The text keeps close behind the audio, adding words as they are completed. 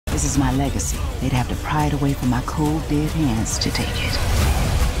This is my legacy. They'd have to pry it away from my cold, dead hands to take it.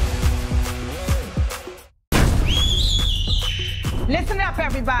 Listen up,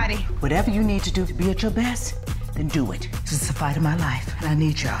 everybody. Whatever you need to do to be at your best, then do it. This is the fight of my life, and I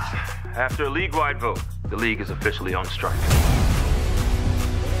need y'all. After a league-wide vote, the league is officially on strike.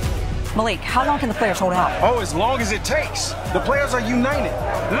 Malik, how long can the players hold out? Oh, as long as it takes. The players are united.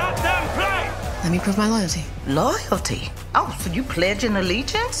 Let them play! Let me prove my loyalty. Loyalty? Oh, so you pledge an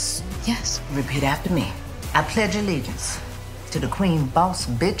allegiance? Yes. Repeat after me. I pledge allegiance to the Queen Boss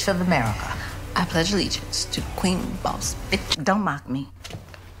Bitch of America. I pledge allegiance to the Queen Boss Bitch. Don't mock me.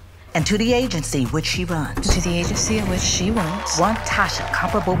 And to the agency which she runs. To the agency of which she runs. One Tasha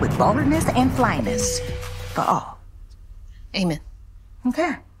comparable with boldness and flyness for all. Amen.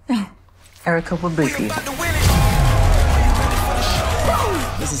 Okay. Erica will brief you.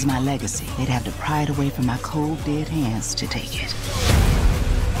 This is my legacy. They'd have to pry it away from my cold, dead hands to take it.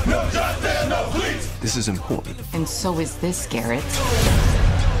 No justice, no police. This is important. And so is this, Garrett.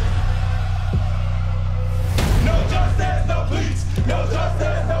 No justice, no police. No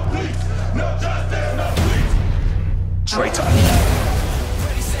justice, no police. No justice, no police. Traitor.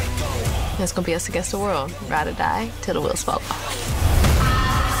 It's gonna be us against the world. Ride or die till the wheels fall off.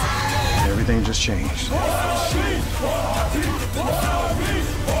 Everything just changed.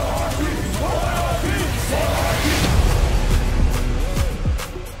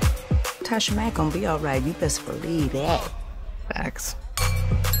 Tasha Mack gonna be all right. You best believe that. Facts.